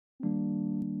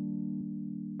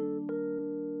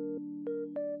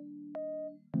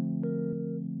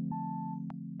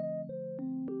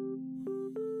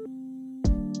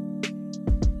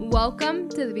Welcome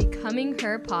to the Becoming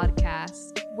Her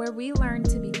podcast, where we learn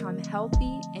to become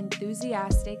healthy,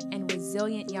 enthusiastic, and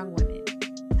resilient young women.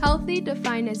 Healthy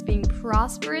defined as being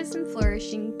prosperous and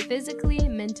flourishing physically,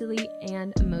 mentally,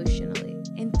 and emotionally.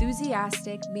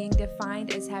 Enthusiastic being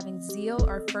defined as having zeal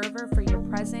or fervor for your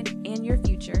present and your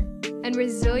future. And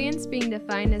resilience being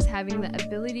defined as having the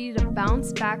ability to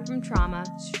bounce back from trauma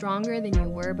stronger than you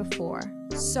were before.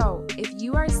 So, if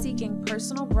you are seeking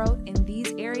personal growth in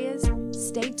these areas,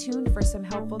 stay tuned for some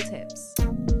helpful tips.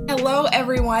 Hello,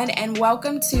 everyone, and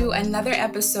welcome to another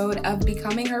episode of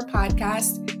Becoming Her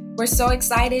podcast. We're so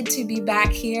excited to be back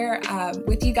here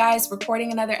with you guys,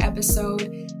 recording another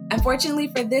episode. Unfortunately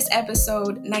for this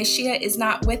episode, Naishia is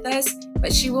not with us,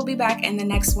 but she will be back in the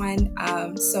next one.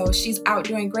 So she's out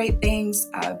doing great things,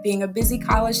 being a busy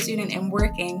college student and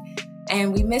working.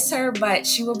 And we miss her, but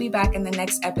she will be back in the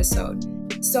next episode.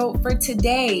 So for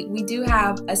today, we do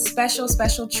have a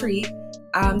special treat.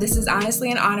 This is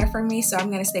honestly an honor for me, so I'm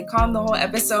going to stay calm the whole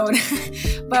episode.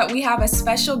 But we have a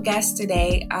special guest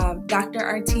today, Dr.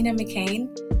 Artina McCain.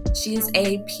 She's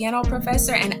a piano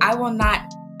professor, and I will not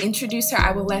introduce her.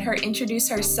 I will let her introduce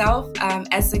herself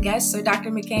as the guest. So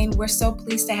Dr. McCain, we're so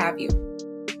pleased to have you.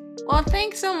 Well,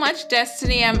 thanks so much,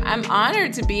 Destiny. I'm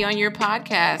honored to be on your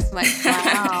podcast.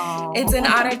 Wow. It's an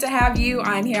honor to have you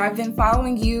on here. I've been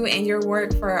following you and your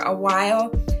work for a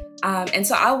while. And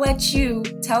so I'll let you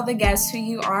tell the guests who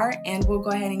you are, and we'll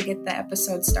go ahead and get the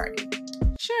episode started.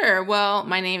 Sure. Well,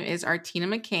 my name is Artina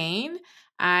McCain.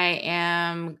 I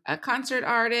am a concert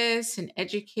artist, an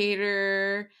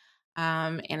educator,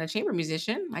 and a chamber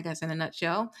musician, I guess in a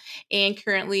nutshell. And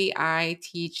currently I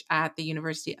teach at the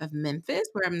University of Memphis,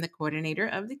 where I'm the coordinator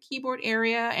of the keyboard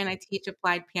area, and I teach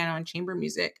applied piano and chamber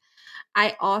music.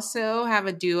 I also have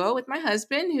a duo with my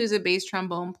husband, who's a bass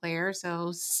trombone player.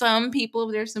 So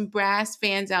there's some brass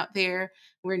fans out there.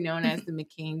 We're known as the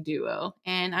McCain duo.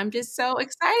 And I'm just so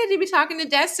excited to be talking to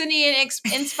Destiny and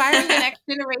inspiring the next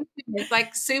generation.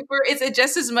 It's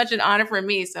just as much an honor for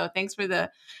me. So thanks for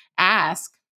the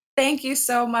ask. Thank you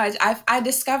so much. I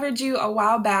discovered you a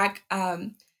while back.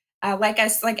 Most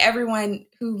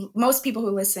people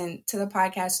who listen to the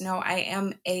podcast know, I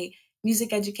am a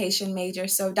music education major.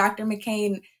 So Dr.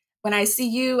 McCain, when I see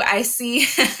you, I see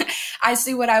I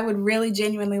see what I would really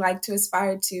genuinely like to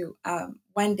aspire to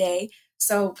one day.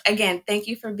 So again, thank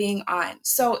you for being on.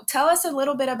 So tell us a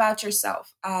little bit about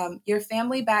yourself, your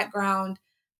family background,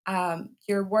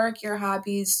 your work, your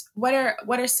hobbies. What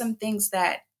are some things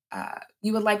that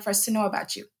you would like for us to know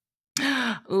about you?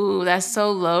 Ooh, that's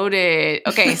so loaded.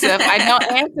 Okay, so if I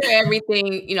don't answer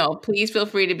everything, please feel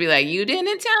free to be like, you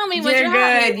didn't tell me what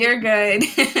You're good.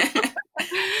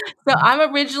 So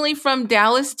I'm originally from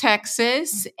Dallas,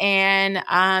 Texas. And,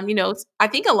 I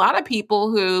think a lot of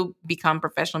people who become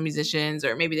professional musicians,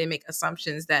 or maybe they make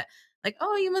assumptions that like,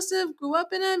 oh, you must have grew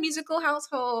up in a musical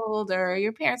household or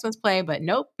your parents must play. But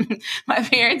nope, my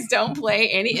parents don't play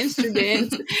any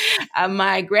instruments.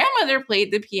 My grandmother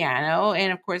played the piano.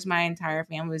 And of course, my entire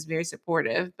family was very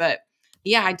supportive. But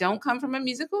yeah, I don't come from a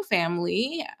musical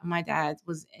family. My dad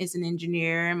is an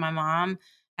engineer. My mom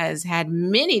has had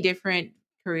many different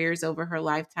careers over her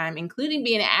lifetime, including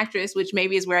being an actress, which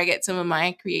maybe is where I get some of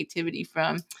my creativity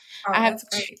from. Oh, that's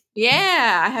great.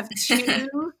 I have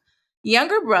two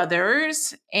younger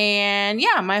brothers, and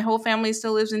my whole family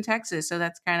still lives in Texas. So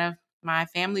that's kind of my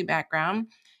family background.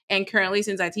 And currently,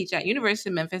 since I teach at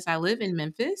University of Memphis, I live in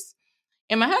Memphis,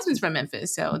 and my husband's from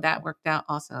Memphis. So that worked out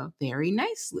also very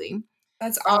nicely.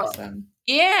 That's awesome.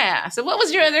 Yeah. So what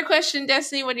was your other question,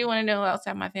 Destiny? What do you want to know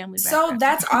outside my family background? So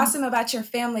that's awesome about your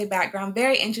family background.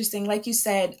 Very interesting. Like you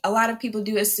said, a lot of people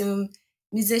do assume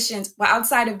musicians, well,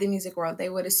 outside of the music world, they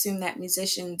would assume that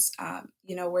musicians,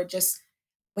 were just,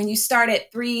 when you start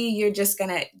at 3, you're just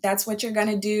that's what you're going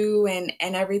to do and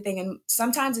everything. And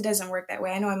sometimes it doesn't work that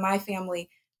way. I know in my family,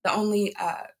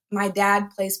 my dad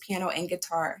plays piano and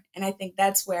guitar. And I think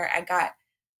that's where I got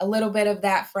a little bit of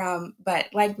that from. But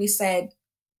like we said,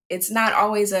 it's not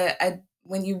always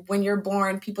when you're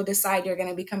born, people decide you're going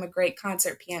to become a great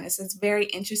concert pianist. It's very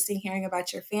interesting hearing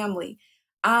about your family.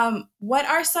 What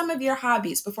are some of your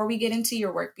hobbies before we get into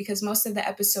your work? Because most of the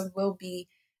episode will be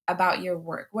about your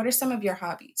work. What are some of your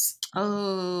hobbies?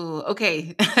 Oh,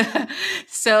 okay.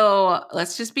 So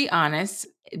let's just be honest.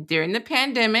 During the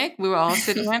pandemic, we were all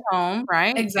sitting at home,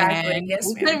 right? Exactly. And Yes,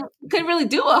 we ma'am. couldn't really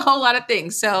do a whole lot of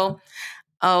things. So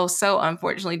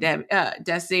unfortunately,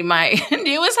 Destiny, my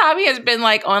newest hobby has been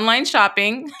like online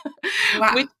shopping.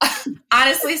 Wow.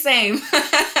 Honestly, same.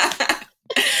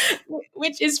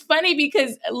 which is funny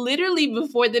because literally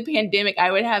before the pandemic,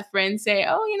 I would have friends say,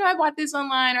 oh, I bought this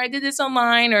online, or I did this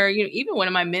online, or, even one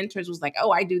of my mentors was like, oh,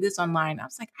 I do this online. I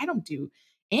was like, I don't do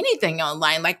anything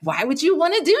online. Like, why would you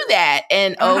want to do that?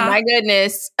 And oh my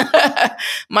goodness,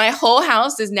 my whole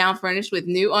house is now furnished with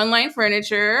new online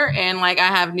furniture. And like, I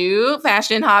have new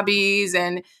fashion hobbies.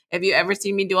 And if you ever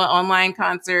see me do an online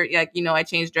concert, like, I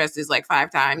changed dresses like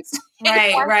 5 times.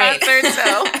 Right. Concert,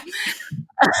 so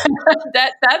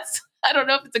that's, I don't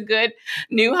know if it's a good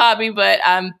new hobby, but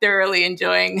I'm thoroughly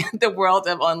enjoying the world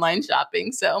of online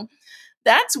shopping. So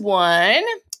that's one.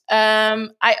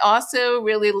 I also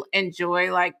really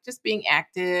enjoy like just being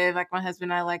active. Like my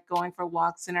husband and I like going for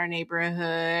walks in our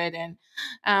neighborhood, and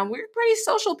we're pretty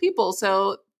social people.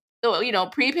 So,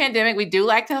 pre-pandemic, we do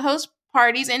like to host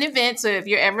parties and events. So if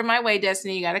you're ever my way,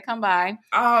 Destiny, you got to come by.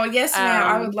 Oh, yes, ma'am.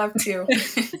 I would love to.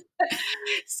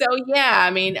 So, yeah,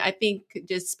 I mean, I think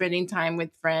just spending time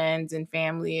with friends and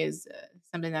family is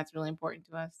something that's really important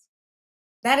to us.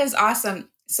 That is awesome.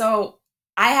 So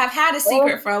I have had a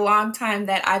secret for a long time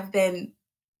that I've been,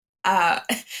 my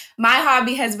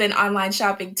hobby has been online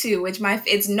shopping too, which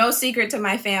it's no secret to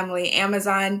my family.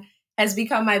 Amazon has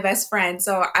become my best friend.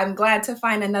 So I'm glad to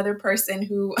find another person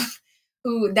who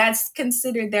that's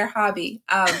considered their hobby.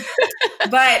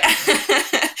 But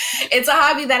it's a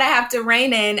hobby that I have to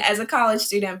rein in as a college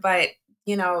student. But,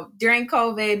 during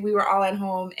COVID, we were all at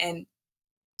home, and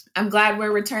I'm glad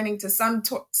we're returning to some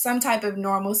type of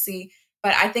normalcy.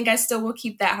 But I think I still will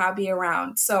keep that hobby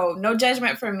around. So no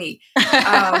judgment from me.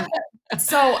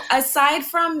 So aside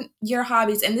from your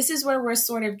hobbies, and this is where we're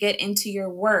sort of get into your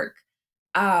work,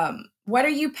 what are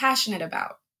you passionate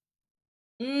about?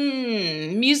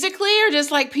 Musically, or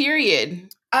just like period?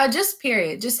 Just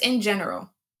period, just in general.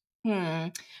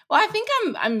 Well, I think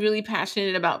I'm really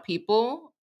passionate about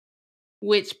people,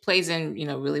 which plays in,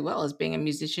 really well as being a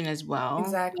musician as well.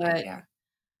 Exactly. But yeah.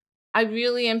 I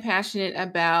really am passionate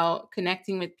about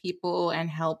connecting with people and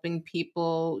helping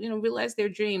people, realize their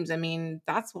dreams. I mean,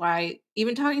 that's why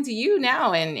even talking to you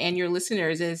now and your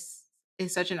listeners is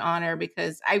such an honor,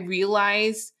 because I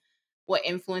realize what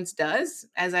influence does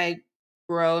as I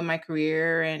grow in my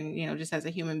career and, just as a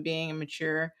human being and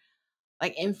mature.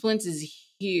 Like, influence is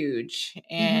huge.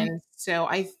 And so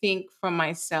I think for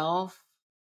myself,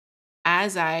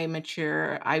 as I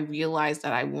mature, I realize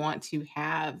that I want to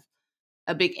have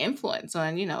a big influence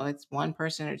on, it's one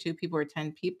person or 2 people or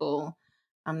 10 people.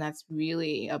 That's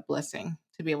really a blessing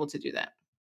to be able to do that.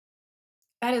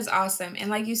 That is awesome.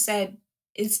 And like you said,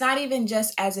 it's not even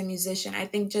just as a musician. I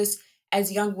think just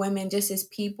as young women, just as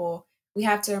people, we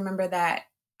have to remember that,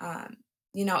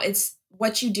 it's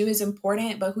what you do is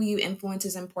important, but who you influence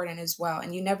is important as well.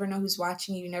 And you never know who's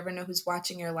watching you. You never know who's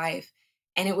watching your life.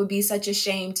 And it would be such a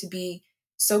shame to be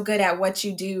so good at what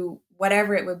you do,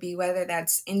 whatever it would be, whether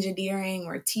that's engineering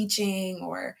or teaching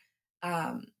or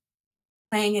um,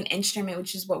 playing an instrument,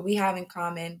 which is what we have in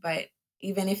common. But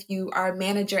even if you are a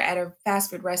manager at a fast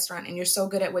food restaurant and you're so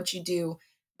good at what you do,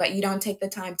 but you don't take the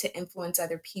time to influence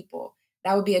other people,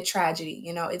 that would be a tragedy.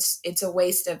 It's a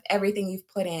waste of everything you've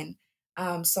put in.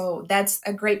 So that's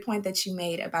a great point that you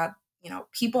made about,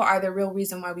 people are the real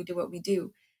reason why we do what we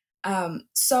do.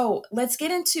 So let's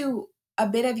get into a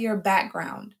bit of your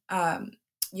background,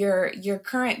 your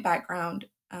current background.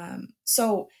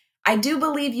 So I do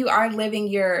believe you are living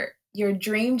your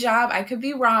dream job. I could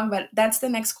be wrong, but that's the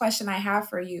next question I have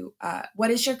for you. What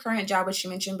is your current job, which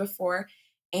you mentioned before?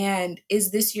 And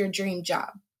is this your dream job?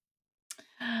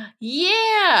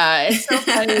 Yeah, it's so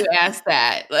funny you asked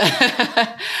that.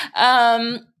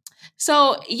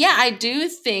 So yeah, I do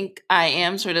think I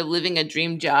am sort of living a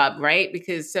dream job, right?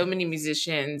 Because so many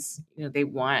musicians, they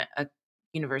want a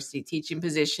university teaching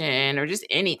position or just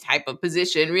any type of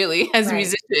position really as Right.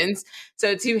 musicians.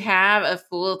 So to have a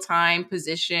full-time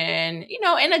position,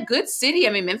 in a good city.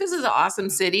 I mean, Memphis is an awesome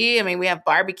city. I mean, we have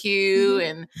barbecue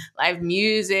and live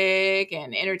music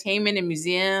and entertainment and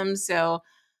museums. So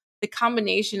the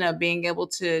combination of being able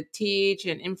to teach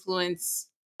and influence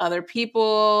other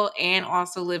people and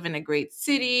also live in a great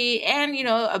city. And,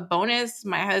 a bonus,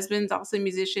 my husband's also a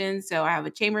musician, so I have a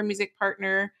chamber music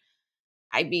partner.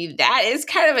 I mean, that is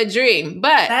kind of a dream,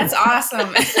 but That's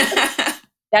awesome.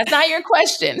 that's not your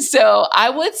question. So I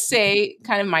would say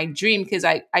kind of my dream, because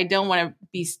I don't want to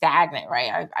be stagnant,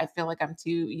 right? I feel like I'm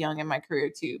too young in my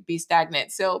career to be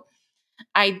stagnant. So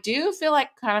I do feel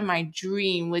like kind of my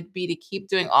dream would be to keep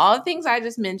doing all the things I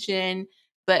just mentioned,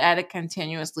 but at a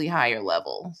continuously higher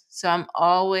level. So I'm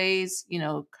always,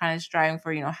 kind of striving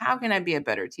for, how can I be a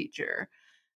better teacher?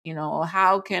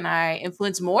 How can I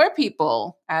influence more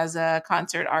people as a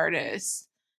concert artist?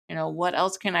 what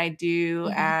else can I do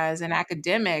as an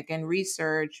academic and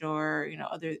research or,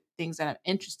 other things that I'm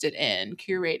interested in,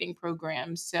 curating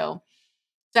programs. So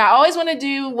I always want to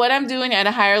do what I'm doing at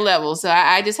a higher level. So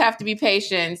I just have to be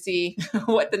patient and see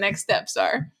what the next steps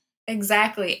are.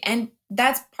 Exactly. And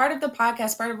that's part of the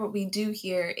podcast. Part of what we do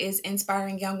here is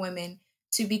inspiring young women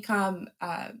to become,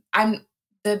 I'm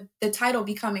the title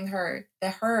Becoming Her,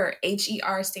 the her,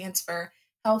 HER stands for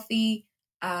healthy,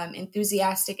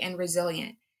 enthusiastic, and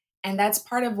resilient. And that's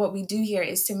part of what we do here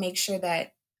is to make sure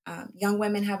that young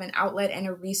women have an outlet and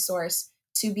a resource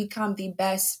to become the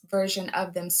best version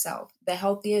of themselves, the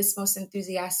healthiest, most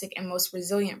enthusiastic, and most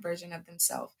resilient version of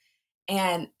themselves.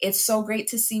 And it's so great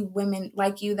to see women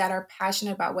like you that are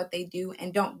passionate about what they do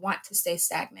and don't want to stay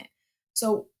stagnant.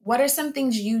 So, what are some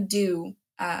things you do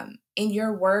in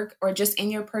your work or just in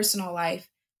your personal life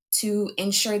to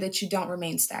ensure that you don't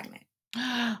remain stagnant?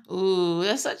 Ooh,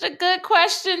 that's such a good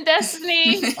question,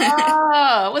 Destiny.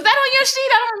 Oh, was that on your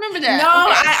sheet? I don't remember that.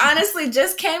 No, Okay. I honestly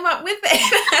just came up with it.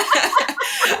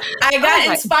 I got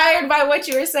inspired by what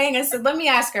you were saying. I said, let me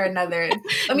ask her another.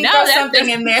 Let me throw something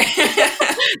in there.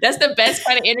 That's the best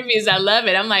kind of interviews. I love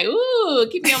it. I'm like, ooh,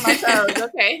 keep me on my toes.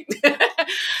 Okay.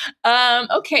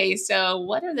 Okay. So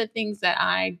what are the things that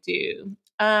I do?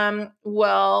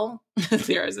 Well,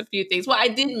 there's a few things. Well, I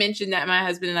did mention that my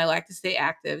husband and I like to stay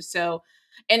active. So,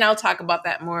 and I'll talk about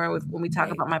that more when we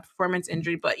talk about my performance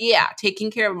injury. But yeah,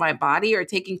 taking care of my body or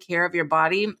taking care of your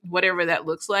body, whatever that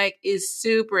looks like, is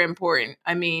super important.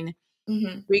 I mean,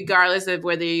 regardless of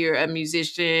whether you're a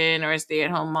musician or a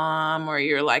stay-at-home mom or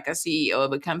you're like a CEO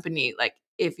of a company, like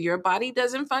if your body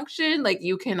doesn't function, like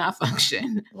you cannot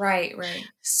function. Right.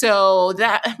 So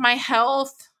that my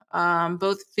health,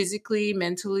 both physically,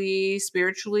 mentally,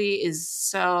 spiritually, is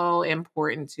so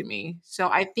important to me. So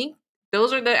I think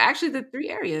those are actually the three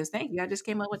areas. Thank you. I just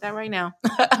came up with that right now.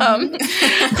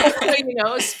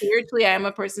 Spiritually, I am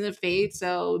a person of faith.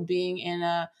 So being in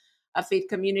a faith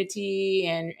community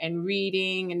and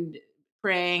reading and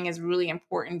praying is really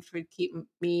important to keep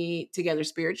me together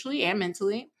spiritually and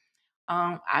mentally.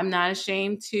 I'm not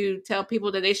ashamed to tell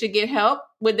people that they should get help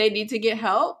when they need to get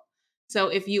help. So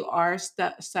if you are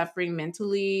suffering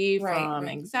mentally from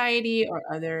anxiety or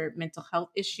other mental health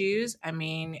issues, I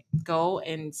mean, go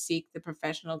and seek the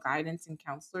professional guidance and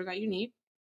counselor that you need.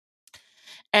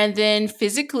 And then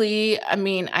physically, I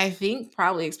mean, I think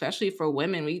probably especially for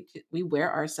women, we wear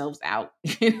ourselves out,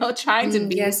 trying to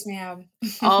be yes, ma'am.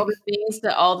 all the things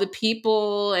to all the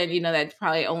people, and that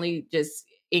probably only just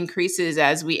increases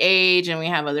as we age and we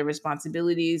have other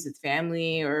responsibilities with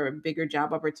family or bigger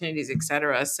job opportunities,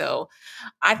 etc. So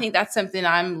I think that's something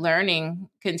I'm learning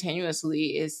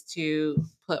continuously, is to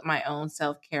put my own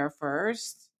self-care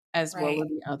first as well as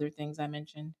the other things I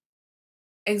mentioned.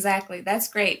 Exactly. That's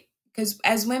great. Because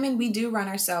as women, we do run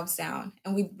ourselves down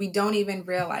and we don't even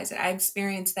realize it. I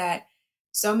experienced that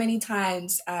so many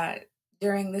times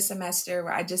during the semester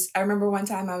where I remember one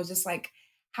time I was just like,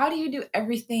 how do you do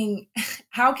everything?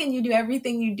 How can you do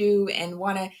everything you do and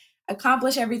want to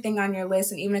accomplish everything on your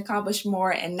list and even accomplish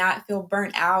more and not feel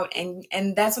burnt out?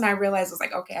 And that's when I realized I was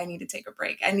like, okay, I need to take a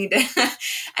break. I need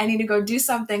to go do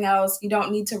something else. You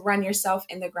don't need to run yourself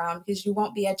in the ground because you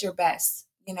won't be at your best,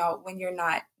 when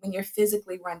you're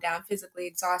physically run down, physically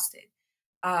exhausted.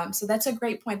 So that's a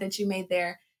great point that you made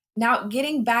there. Now,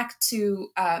 getting back to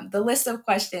the list of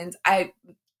questions, I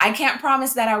can't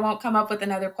promise that I won't come up with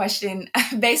another question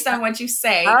based on what you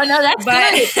say. Oh no, that's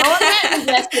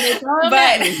good.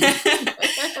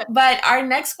 But our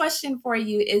next question for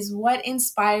you is, what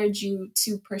inspired you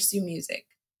to pursue music?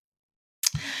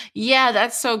 Yeah,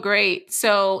 that's so great.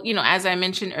 So, as I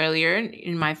mentioned earlier,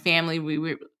 in my family, we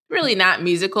were really not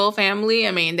musical family.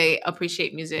 I mean, they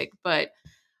appreciate music, but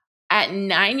at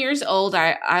 9 years old,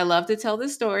 I love to tell the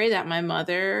story that my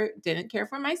mother didn't care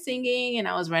for my singing and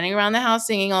I was running around the house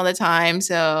singing all the time.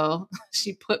 So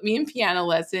she put me in piano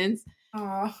lessons.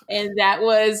 Aww. And that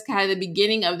was kind of the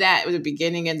beginning of that. It was the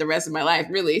beginning and the rest of my life,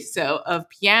 really. So of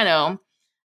piano.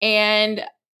 And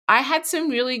I had some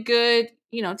really good,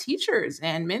 teachers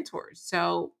and mentors.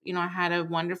 So, I had a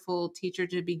wonderful teacher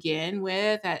to begin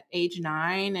with at age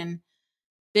 9. And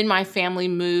then my family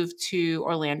moved to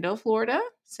Orlando, Florida.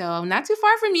 So not too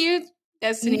far from you,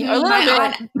 Destiny. Or a little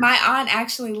bit. My aunt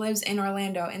actually lives in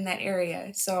Orlando in that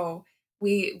area. So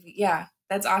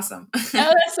that's awesome. Oh,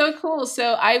 that's so cool.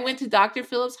 So I went to Dr.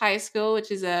 Phillips High School,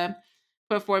 which is a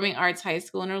performing arts high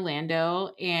school in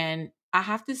Orlando. And I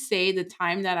have to say, the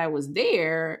time that I was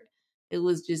there, it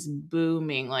was just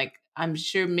booming. Like, I'm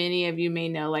sure many of you may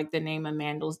know, like, the name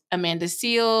Amanda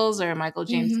Seals or Michael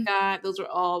James Scott. Those were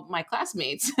all my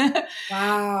classmates.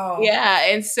 Wow. Yeah.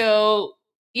 And so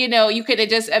you could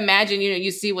just imagine,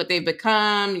 you see what they've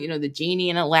become, the genie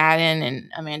in Aladdin,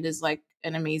 and Amanda's like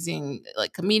an amazing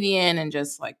like comedian and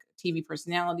just like TV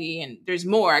personality. And there's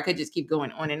more. I could just keep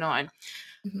going on and on.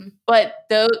 Mm-hmm. But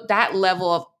though that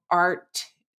level of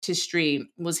artistry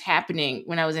was happening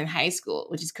when I was in high school,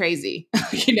 which is crazy,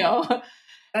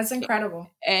 That's incredible.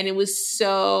 And it was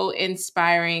so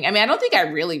inspiring. I don't think I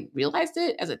really realized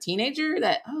it as a teenager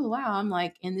that, oh, wow, I'm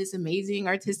like in this amazing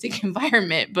artistic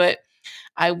environment. But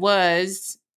I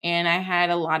was, and I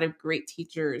had a lot of great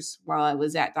teachers while I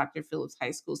was at Dr. Phillips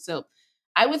High School. So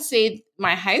I would say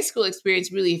my high school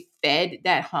experience really fed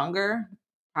that hunger,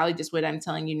 probably just what I'm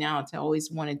telling you now, to always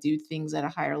want to do things at a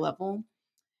higher level.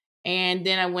 And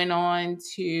then I went on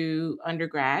to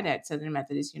undergrad at Southern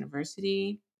Methodist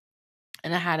University.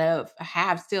 And I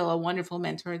have still a wonderful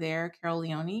mentor there, Carol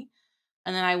Leone.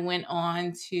 And then I went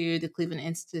on to the Cleveland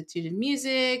Institute of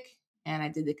Music, and I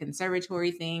did the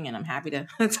conservatory thing, and I'm happy to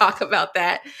talk about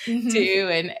that too.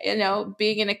 And,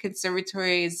 being in a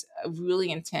conservatory is a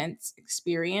really intense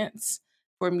experience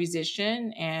for a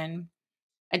musician. And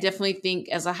I definitely think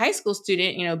as a high school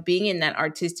student, being in that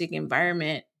artistic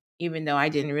environment, even though I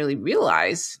didn't really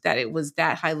realize that it was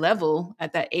that high level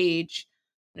at that age,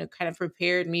 kind of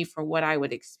prepared me for what I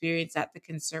would experience at the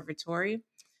conservatory.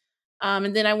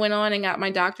 And then I went on and got my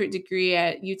doctorate degree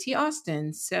at UT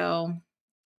Austin. So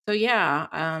yeah.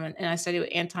 And I studied with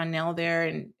Anton Nell there.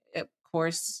 And of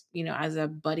course, as a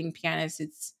budding pianist,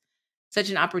 it's such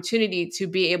an opportunity to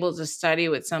be able to study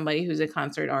with somebody who's a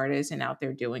concert artist and out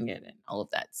there doing it and all of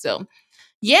that. So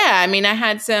yeah, I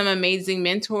had some amazing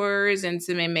mentors and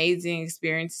some amazing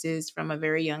experiences from a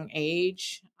very young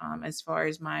age, as far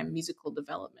as my musical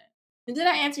development. And did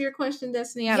I answer your question,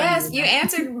 Destiny? I don't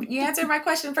Yes, even you answered my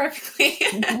question perfectly.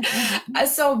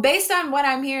 So based on what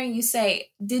I'm hearing you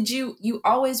say, did you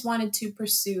always wanted to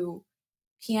pursue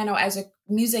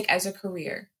music as a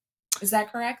career? Is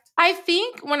that correct? I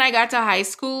think when I got to high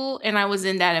school and I was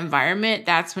in that environment,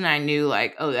 that's when I knew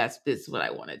like, oh, this is what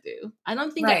I want to do. I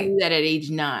don't think I Right. knew that at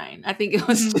age 9. I think it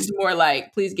was just more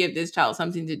like, please give this child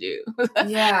something to do.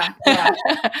 Yeah.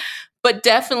 But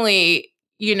definitely,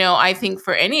 I think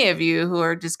for any of you who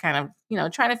are just kind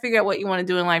of, trying to figure out what you want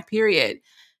to do in life, period,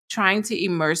 trying to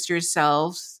immerse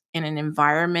yourselves in an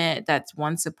environment that's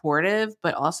one, supportive,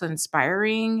 but also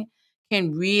inspiring,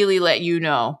 can really let you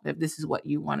know if this is what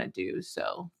you want to do.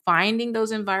 So finding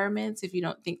those environments, if you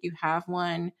don't think you have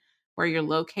one where you're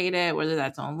located, whether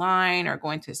that's online or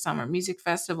going to a summer music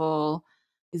festival,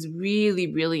 is really,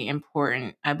 really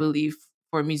important, I believe,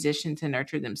 for a musician to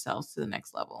nurture themselves to the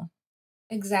next level.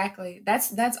 Exactly.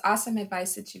 That's awesome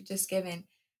advice that you've just given.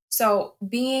 So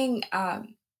being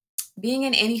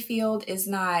in any field it's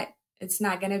not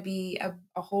going to be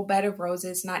a whole bed of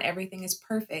roses. Not everything is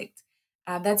perfect.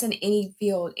 That's in any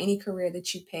field, any career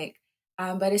that you pick.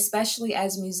 But especially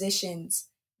as musicians,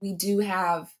 we do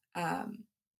have,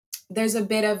 there's a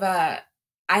bit of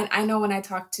I know when I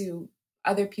talk to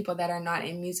other people that are not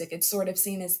in music, it's sort of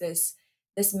seen as this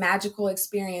magical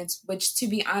experience, which to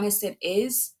be honest, it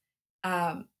is.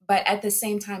 But at the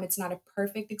same time, it's not a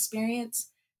perfect experience.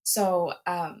 So,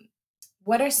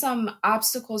 what are some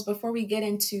obstacles before we get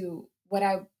into what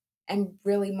I am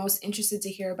really most interested to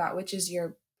hear about, which is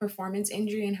your performance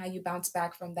injury and how you bounce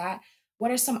back from that?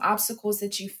 What are some obstacles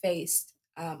that you faced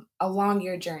along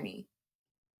your journey?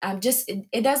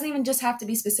 It doesn't even just have to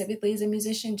be specifically as a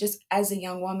musician, just as a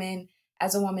young woman,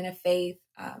 as a woman of faith.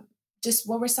 Just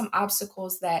what were some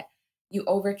obstacles that you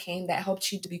overcame that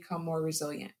helped you to become more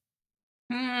resilient?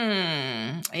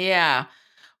 Yeah.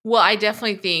 Well, I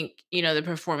definitely think, the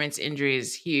performance injury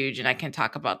is huge, and I can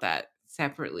talk about that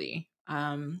separately.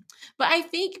 But I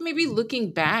think maybe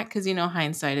looking back, because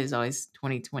hindsight is always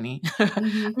 2020.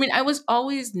 Hmm. I was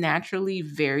always naturally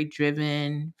very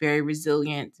driven, very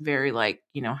resilient, very like,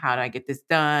 how do I get this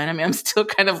done? I'm still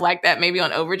kind of like that, maybe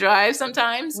on overdrive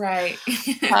sometimes. Right.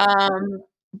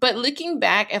 But looking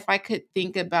back, if I could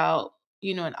think about,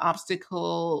 an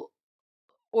obstacle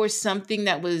or something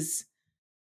that was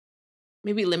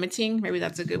maybe limiting, maybe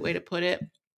that's a good way to put it,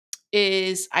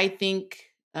 is I think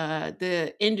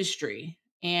the industry.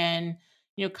 And,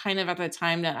 kind of at the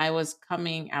time that I was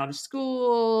coming out of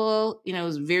school, it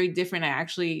was very different. I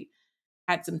actually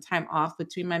had some time off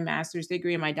between my master's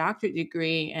degree and my doctorate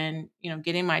degree. And,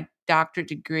 getting my doctorate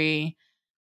degree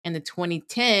in the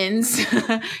 2010s,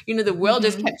 the world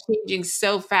just Hmm. kept changing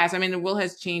so fast. The world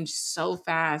has changed so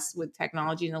fast with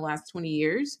technology in the last 20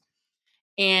 years.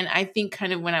 And I think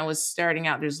kind of when I was starting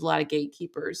out, there's a lot of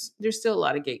gatekeepers. There's still a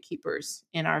lot of gatekeepers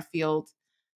in our field.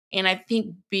 And I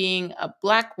think being a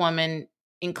Black woman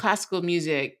in classical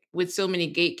music, with so many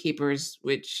gatekeepers,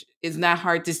 which is not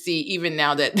hard to see even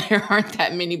now that there aren't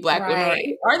that many Black women.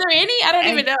 Right. Are there any? I don't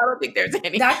And even know. I don't think there's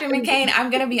any. Dr. McCain, I'm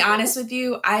going to be honest with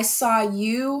you. I saw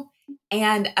you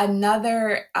and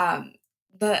another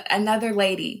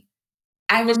lady.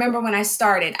 I remember when I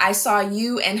started, I saw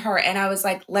you and her, and I was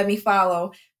like, let me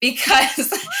follow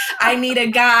because I need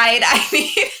a guide.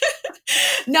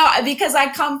 No, because I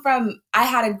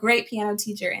had a great piano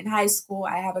teacher in high school.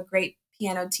 I have a great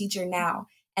piano teacher now.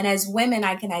 And as women,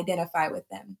 I can identify with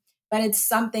them. But it's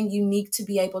something unique to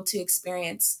be able to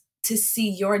experience, to see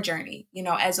your journey,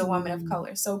 as a woman of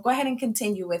color. So go ahead and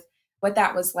continue with what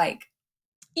that was like.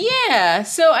 Yeah.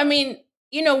 So, I mean,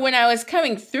 when I was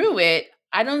coming through it,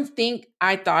 I don't think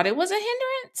I thought it was a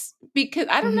hindrance because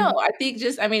I don't know. I think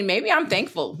maybe I'm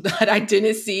thankful that I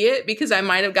didn't see it because I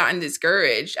might have gotten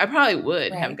discouraged. I probably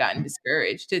would have gotten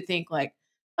discouraged to think like,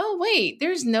 oh, wait,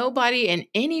 there's nobody in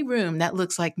any room that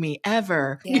looks like me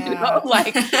ever. Yeah.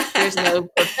 Like there's no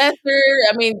professor.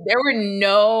 At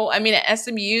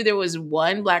SMU, there was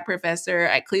one Black professor.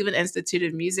 At Cleveland Institute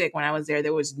of Music, when I was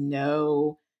there was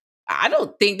no, I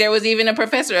don't think there was even a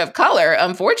professor of color,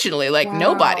 unfortunately,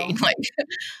 nobody.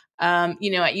 At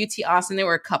UT Austin, there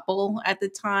were a couple at the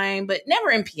time, but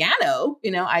never in piano.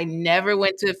 I never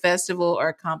went to a festival or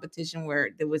a competition where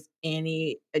there was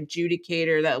any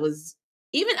adjudicator that was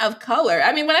even of color.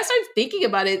 I mean, when I started thinking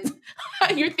about it,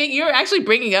 you're actually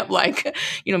bringing up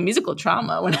musical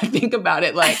trauma. When I think about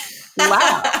it,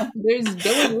 wow, there was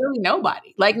really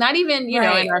nobody. Not even in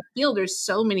our field. There's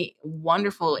so many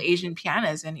wonderful Asian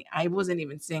pianists, and I wasn't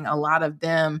even seeing a lot of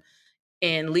them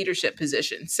in leadership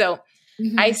positions. So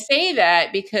I say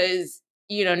that because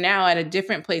now at a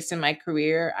different place in my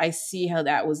career, I see how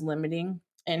that was limiting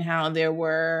and how there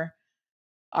were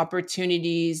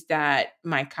opportunities that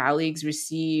my colleagues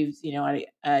received, at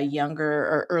a younger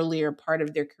or earlier part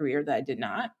of their career that I did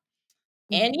not.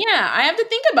 And I have to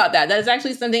think about that. That's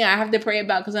actually something I have to pray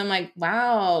about because I'm like,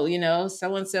 wow,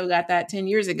 so-and-so got that 10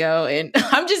 years ago and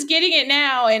I'm just getting it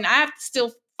now and I have to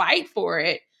still fight for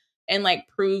it and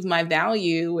prove my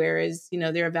value, whereas,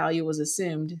 their value was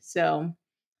assumed. So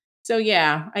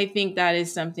yeah, I think that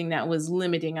is something that was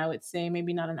limiting, I would say,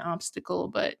 maybe not an obstacle,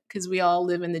 but because we all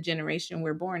live in the generation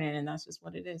we're born in and that's just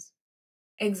what it is.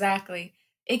 Exactly.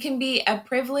 It can be a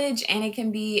privilege and it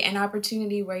can be an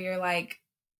opportunity where you're like,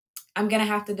 I'm going to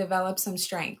have to develop some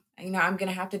strength. I'm going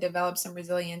to have to develop some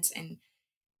resilience and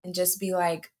just be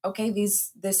like, okay,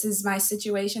 this is my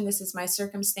situation. This is my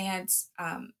circumstance.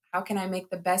 How can I make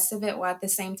the best of it while at the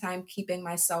same time keeping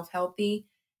myself healthy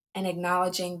and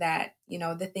acknowledging that,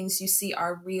 the things you see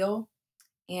are real.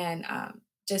 And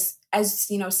just as,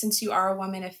 since you are a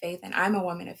woman of faith and I'm a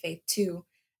woman of faith too,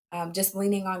 just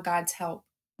leaning on God's help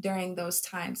during those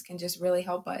times can just really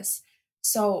help us.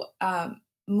 So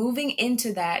moving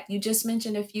into that, you just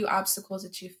mentioned a few obstacles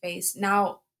that you faced.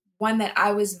 Now, one that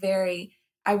I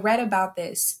read about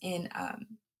this in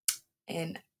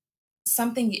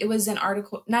something, it was an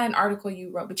article, not an article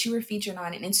you wrote, but you were featured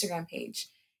on an Instagram page.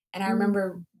 And I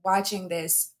remember watching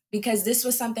this because this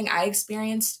was something I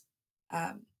experienced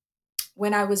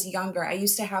when I was younger. I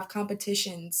used to have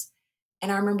competitions.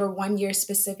 And I remember one year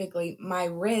specifically, my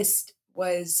wrist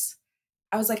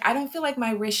I was like, I don't feel like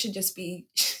my wrist should just be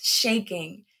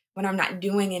shaking when I'm not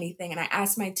doing anything. And I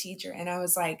asked my teacher and I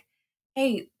was like,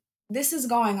 hey, this is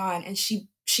going on. And she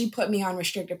put me on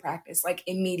restricted practice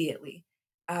immediately.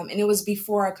 And it was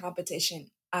before a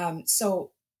competition.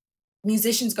 So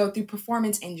musicians go through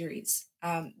performance injuries.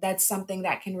 That's something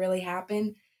that can really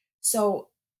happen. So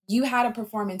you had a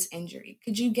performance injury.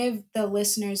 Could you give the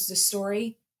listeners the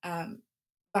story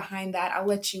behind that? I'll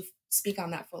let you speak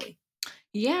on that fully.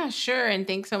 Yeah, sure. And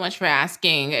thanks so much for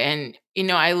asking. And,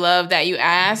 I love that you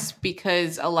asked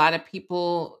because a lot of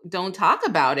people don't talk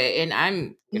about it. And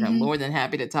I'm, more than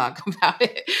happy to talk about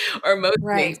it or most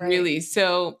things really.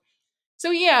 So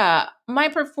yeah, my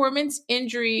performance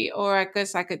injury, or I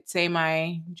guess I could say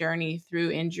my journey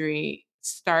through injury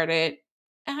started,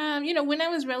 when I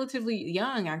was relatively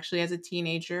young, actually, as a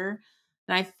teenager.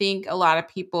 And I think a lot of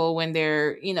people, when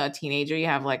they're, a teenager, you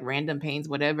have random pains,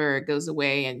 whatever, it goes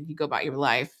away and you go about your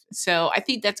life. So I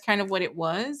think that's kind of what it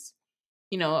was.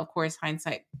 Of course,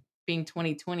 hindsight being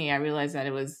 2020, I realized that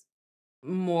it was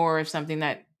more of something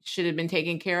that should have been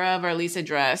taken care of or at least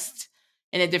addressed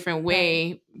in a different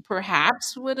way,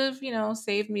 perhaps would have,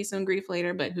 saved me some grief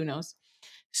later, but who knows?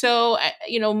 So,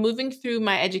 moving through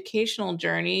my educational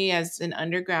journey as an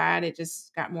undergrad, it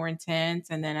just got more intense.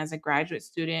 And then as a graduate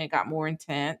student, it got more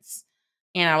intense.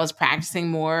 And I was practicing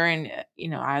more. And,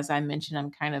 as I mentioned,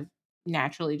 I'm kind of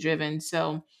naturally driven.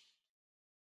 So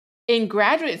in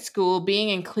graduate school, being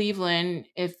in Cleveland,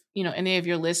 if any of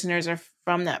your listeners are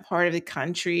from that part of the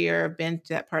country or have been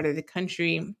to that part of the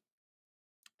country,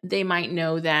 they might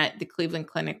know that the Cleveland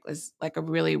Clinic was like a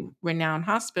really renowned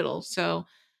hospital. So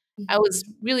I was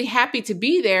really happy to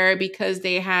be there because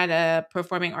they had a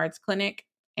performing arts clinic.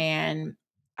 And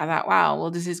I thought, wow, well,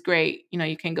 this is great.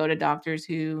 You can go to doctors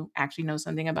who actually know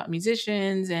something about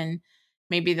musicians, and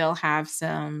maybe they'll have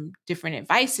some different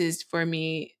advices for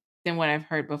me than what I've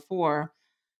heard before.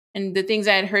 And the things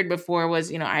I had heard before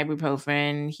was,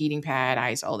 ibuprofen, heating pad,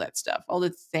 ice, all that stuff, all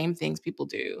the same things people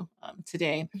do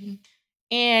today. Mm-hmm.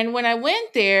 And when I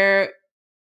went there,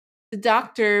 the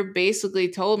doctor basically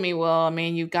told me, well, I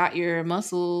mean, you've got your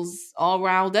muscles all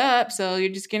riled up, so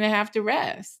you're just going to have to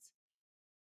rest.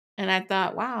 And I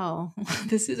thought, wow,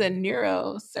 this is a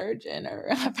neurosurgeon. Or,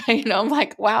 I'm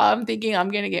like, wow, I'm thinking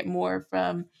I'm going to get more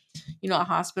from, a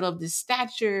hospital of this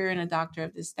stature and a doctor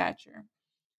of this stature.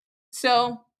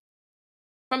 So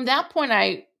from that point,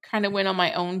 I kind of went on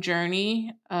my own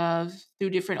journey through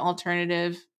different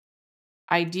alternative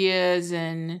ideas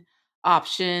and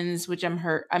options, which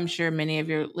I'm sure many of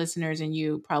your listeners and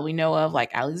you probably know of,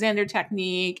 like Alexander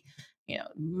technique,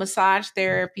 massage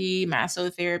therapy,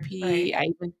 massotherapy. Right. I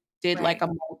even did like a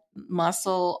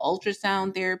muscle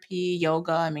ultrasound therapy,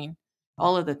 yoga. I mean,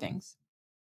 all of the things.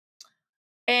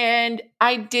 And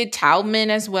I did Taubman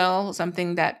as well,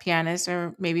 something that pianists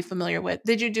are maybe familiar with.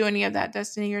 Did you do any of that,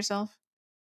 Destiny, yourself?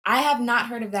 I have not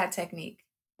heard of that technique.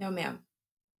 No, ma'am.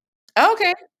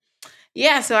 Okay.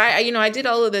 Yeah, so I did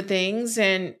all of the things,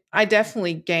 and I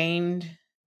definitely gained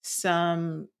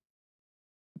some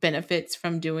benefits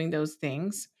from doing those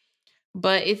things.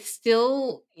 But it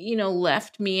still,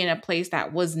 left me in a place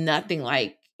that was nothing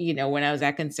like, when I was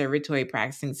at conservatory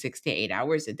practicing 6 to 8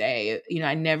 hours a day.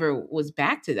 I never was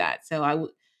back to that. So I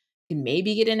can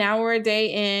maybe get an hour a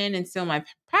day in, and still my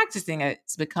practicing has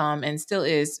become and still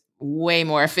is way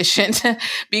more efficient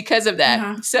because of that.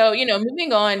 Uh-huh. So,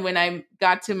 moving on, when I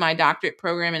got to my doctorate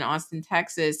program in Austin,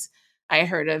 Texas, I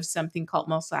heard of something called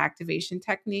muscle activation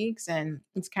techniques. And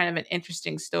it's kind of an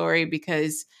interesting story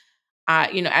because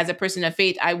as a person of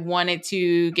faith, I wanted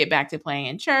to get back to playing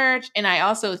in church. And I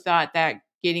also thought that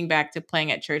getting back to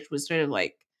playing at church was sort of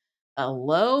like a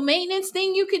low maintenance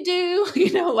thing you could do,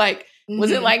 like,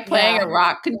 was it like playing a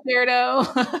rock concerto?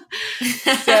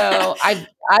 So I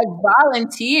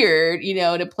volunteered,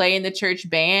 to play in the church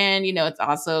band. It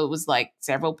was like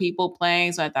several people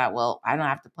playing. So I thought, well, I don't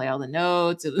have to play all the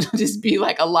notes. It'll just be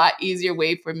like a lot easier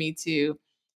way for me to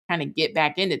kind of get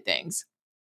back into things.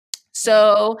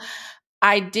 So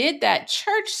I did that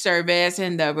church service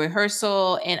and the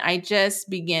rehearsal, and I just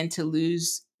began to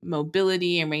lose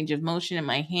mobility and range of motion in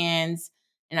my hands.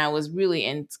 And I was really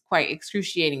in quite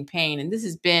excruciating pain. And this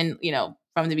has been,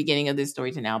 from the beginning of this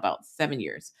story to now about 7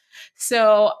 years.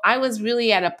 So I was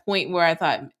really at a point where I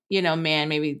thought, man,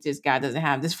 maybe just God doesn't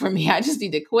have this for me. I just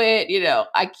need to quit.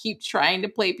 I keep trying to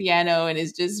play piano and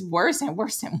it's just worse and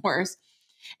worse and worse.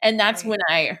 And that's when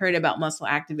I heard about muscle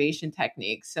activation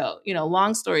techniques. So,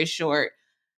 long story short,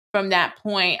 from that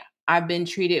point, I've been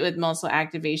treated with muscle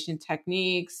activation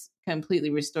techniques, completely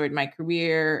restored my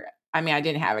career. I mean, I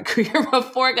didn't have a career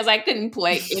before because I couldn't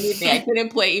play anything. I couldn't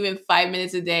play even 5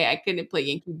 minutes a day. I couldn't play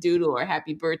Yankee Doodle or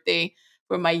Happy Birthday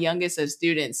for my youngest of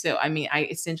students. So, I mean, I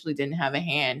essentially didn't have a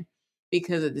hand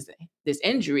because of this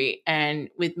injury. And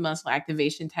with muscle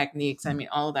activation techniques, I mean,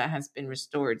 all of that has been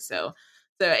restored. So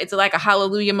it's like a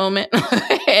hallelujah moment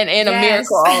and a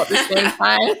miracle all at the same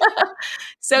time.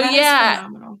 So that is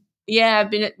phenomenal. Yeah,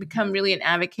 I've become really an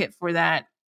advocate for that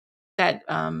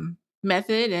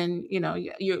method, and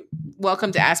you're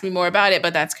welcome to ask me more about it,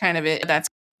 but that's kind of it.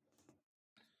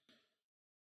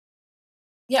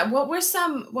 What were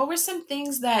some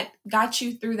things that got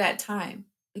you through that time?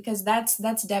 Because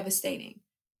that's devastating.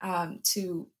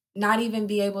 To not even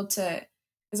be able to,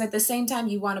 because at the same time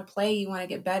you want to play, you want to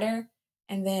get better,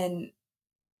 and then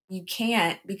you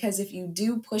can't, because if you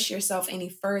do push yourself any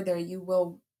further, you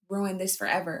will ruin this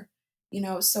forever.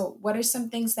 So what are some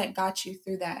things that got you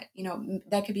through that?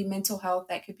 That could be mental health,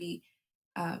 that could be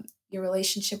your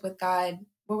relationship with God.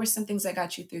 What were some things that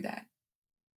got you through that?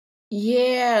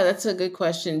 Yeah, that's a good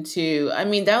question too. I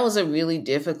mean, that was a really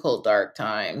difficult, dark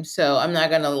time. So I'm not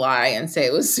going to lie and say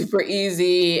it was super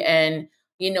easy. And,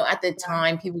 at the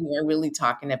time, people weren't really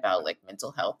talking about like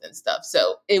mental health and stuff.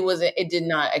 So it did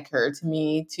not occur to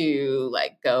me to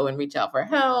like go and reach out for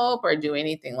help or do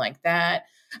anything like that.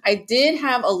 I did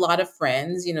have a lot of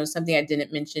friends. Something I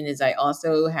didn't mention is I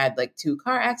also had like 2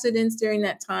 car accidents during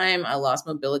that time. I lost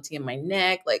mobility in my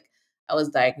neck. Like, I was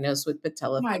diagnosed with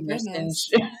Oh my patellofemoral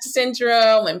goodness.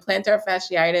 syndrome and plantar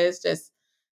fasciitis, just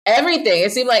everything.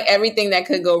 It seemed like everything that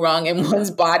could go wrong in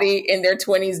one's body in their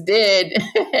 20s did.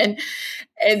 and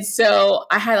and so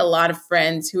I had a lot of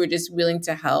friends who were just willing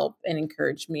to help and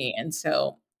encourage me. And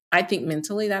so I think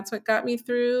mentally that's what got me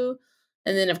through.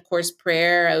 And then of course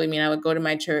prayer. I mean, I would go to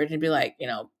my church and be like,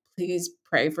 please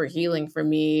pray for healing for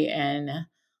me. And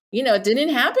it didn't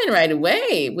happen right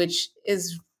away, which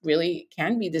is really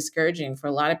can be discouraging for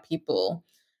a lot of people.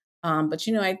 But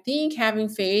I think having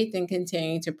faith and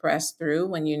continuing to press through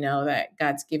when you know that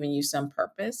God's given you some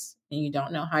purpose and you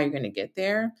don't know how you're going to get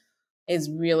there is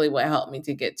really what helped me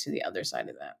to get to the other side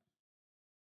of that.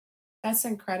 That's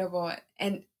incredible.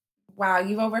 And wow,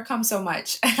 you've overcome so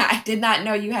much. I did not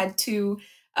know you had 2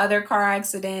 other car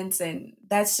accidents, and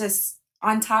that's just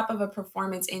on top of a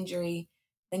performance injury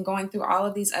and going through all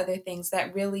of these other things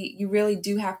that you really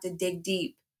do have to dig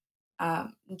deep,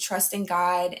 trusting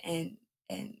God and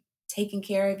taking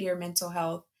care of your mental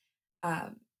health.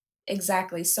 Um,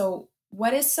 exactly. So,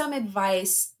 what is some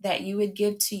advice that you would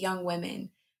give to young women?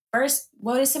 First,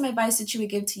 what is some advice that you would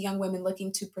give to young women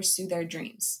looking to pursue their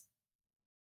dreams?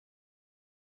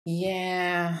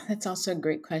 Yeah, that's also a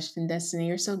great question, Destiny.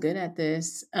 You're so good at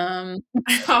this. Oh,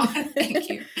 thank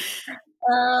you.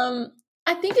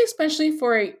 I think especially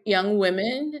for young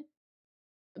women,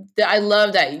 I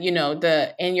love that,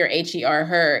 the in your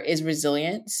her is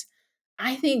resilience.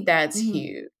 I think that's Mhm.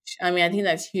 huge. I mean, I think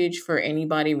that's huge for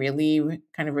anybody really,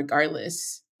 kind of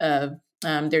regardless of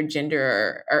their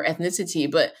gender or ethnicity.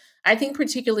 But I think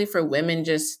particularly for women,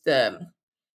 just the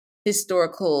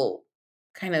historical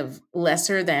kind of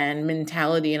lesser than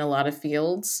mentality in a lot of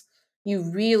fields, you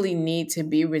really need to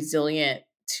be resilient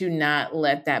to not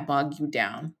let that bog you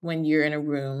down when you're in a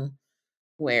room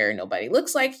where nobody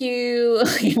looks like you.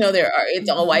 It's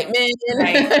all Mhm. white men,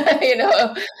 Right. you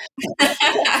know,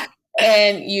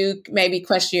 and you maybe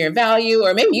question your value,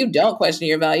 or maybe you don't question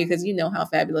your value because you know how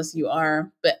fabulous you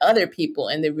are, but other people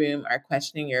in the room are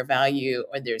questioning your value,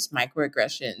 or there's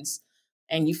microaggressions,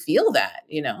 and you feel that,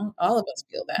 all of us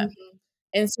feel that. Mhm.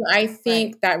 And so I Right.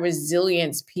 think that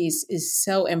resilience piece is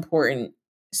so important.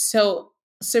 So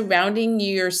surrounding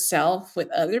yourself with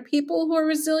other people who are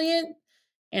resilient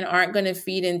and aren't going to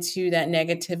feed into that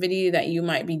negativity that you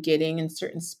might be getting in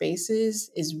certain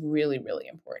spaces is really, really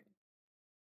important.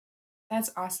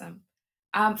 That's awesome.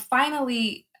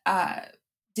 Finally,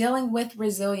 dealing with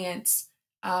resilience.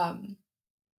 Um,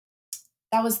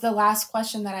 that was the last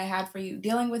question that I had for you.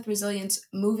 Dealing with resilience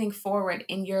moving forward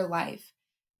in your life,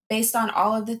 based on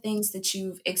all of the things that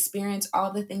you've experienced, all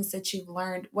of the things that you've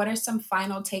learned, what are some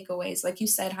final takeaways? Like you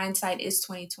said, hindsight is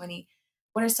 2020.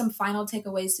 What are some final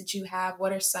takeaways that you have?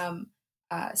 What are some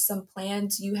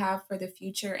plans you have for the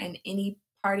future, and any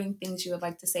parting things you would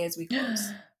like to say as we close?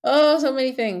 Oh, so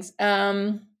many things.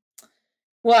 Well,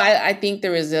 I think the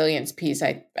resilience piece,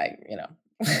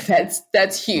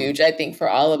 that's huge. I think for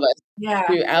all of us Yeah.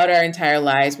 throughout our entire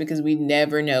lives, because we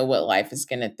never know what life is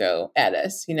going to throw at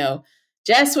us.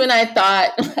 Just when I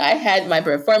thought I had my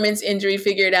performance injury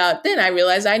figured out, then I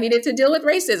realized I needed to deal with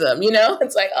racism.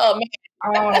 It's like, oh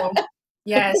Oh,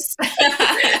 yes.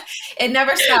 It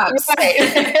never stops.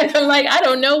 right. I'm like, I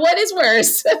don't know what is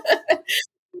worse.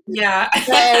 Yeah.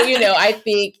 So, I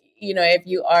think, if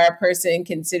you are a person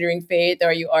considering faith,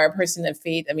 or you are a person of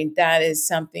faith, I mean, that is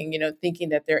something, thinking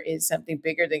that there is something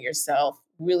bigger than yourself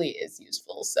really is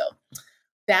useful. So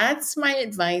that's my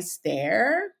advice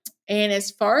there. And as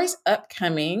far as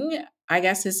upcoming, I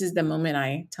guess this is the moment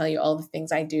I tell you all the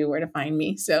things I do, where to find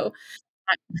me. So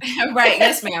Right,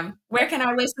 yes, ma'am. Where can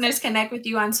our listeners connect with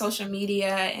you on social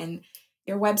media and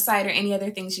your website, or any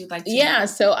other things you'd like to yeah, include?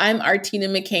 so I'm Artina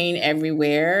McCain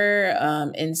everywhere.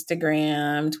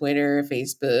 Instagram, Twitter,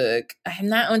 Facebook. I'm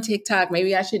not on TikTok.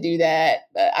 Maybe I should do that,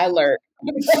 but I lurk.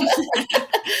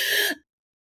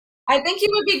 I think you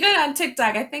would be good on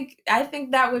TikTok. I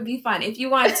think that would be fun if you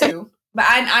want to, but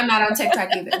I'm not on TikTok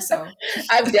either, so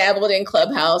I've dabbled in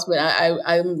Clubhouse, but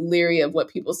I'm leery of what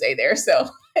people say there. So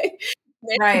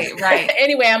right, right.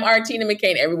 anyway, I'm Artina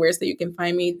McCain everywhere, so you can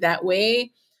find me that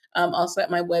way. Also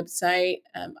at my website,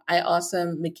 I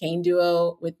also McCain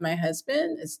duo with my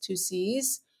husband. It's 2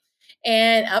 C's.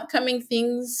 And upcoming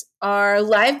things are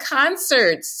live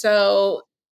concerts. So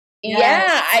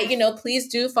yeah, Yes. please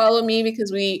do follow me,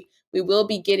 because we will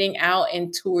be getting out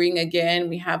and touring again.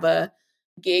 We have a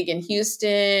gig in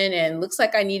Houston, and looks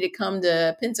like I need to come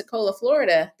to Pensacola,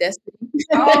 Florida.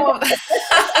 Oh,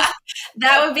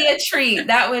 that would be a treat.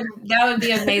 That would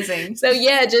be amazing. So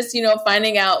yeah, just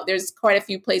finding out, there's quite a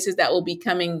few places that will be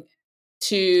coming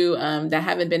to that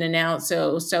haven't been announced.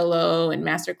 So solo and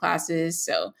master classes.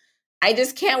 So I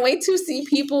just can't wait to see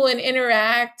people and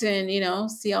interact, and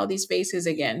see all these faces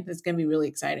again. It's going to be really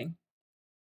exciting.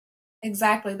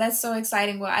 Exactly. That's so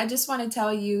exciting. Well, I just want to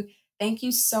tell you, thank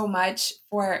you so much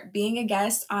for being a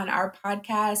guest on our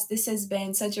podcast. This has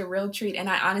been such a real treat. And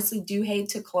I honestly do hate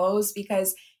to close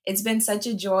because it's been such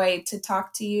a joy to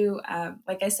talk to you.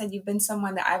 Like I said, you've been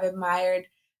someone that I've admired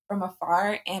from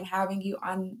afar, and having you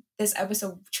on this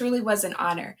episode truly was an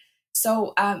honor.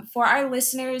 So, for our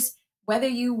listeners, whether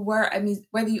you are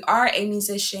a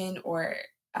musician, or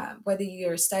whether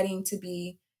you're studying to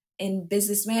be in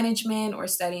business management, or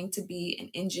studying to be an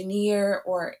engineer,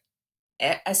 or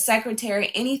a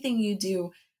secretary, anything you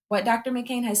do, what Dr.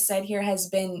 McCain has said here has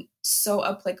been so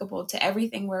applicable to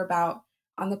everything we're about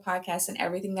on the podcast, and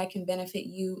everything that can benefit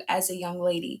you as a young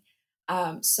lady.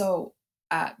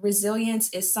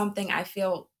 Resilience is something I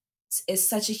feel is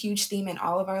such a huge theme in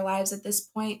all of our lives at this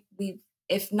point.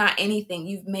 If not anything,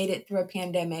 you've made it through a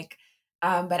pandemic.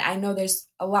 But I know there's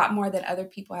a lot more that other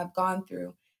people have gone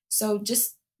through. So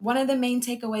just one of the main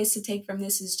takeaways to take from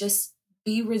this is just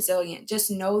be resilient.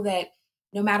 Just know that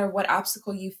no matter what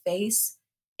obstacle you face,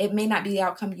 it may not be the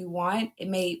outcome you want. It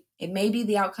may be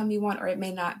the outcome you want, or it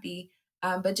may not be.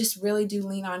 But just really do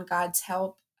lean on God's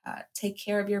help. Take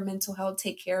care of your mental health.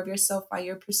 Take care of yourself while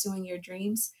you're pursuing your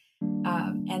dreams.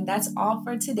 And that's all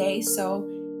for today. So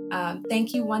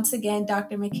thank you once again,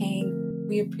 Dr. McCain.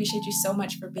 We appreciate you so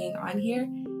much for being on here.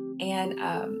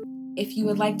 And if you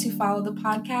would like to follow the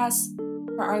podcast,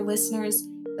 for our listeners,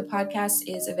 the podcast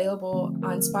is available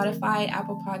on Spotify,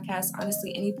 Apple Podcasts,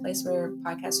 honestly, any place where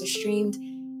podcasts are streamed.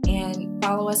 And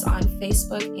follow us on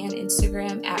Facebook and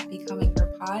Instagram at Becoming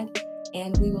Her Pod.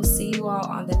 And we will see you all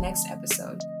on the next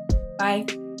episode.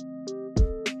 Bye.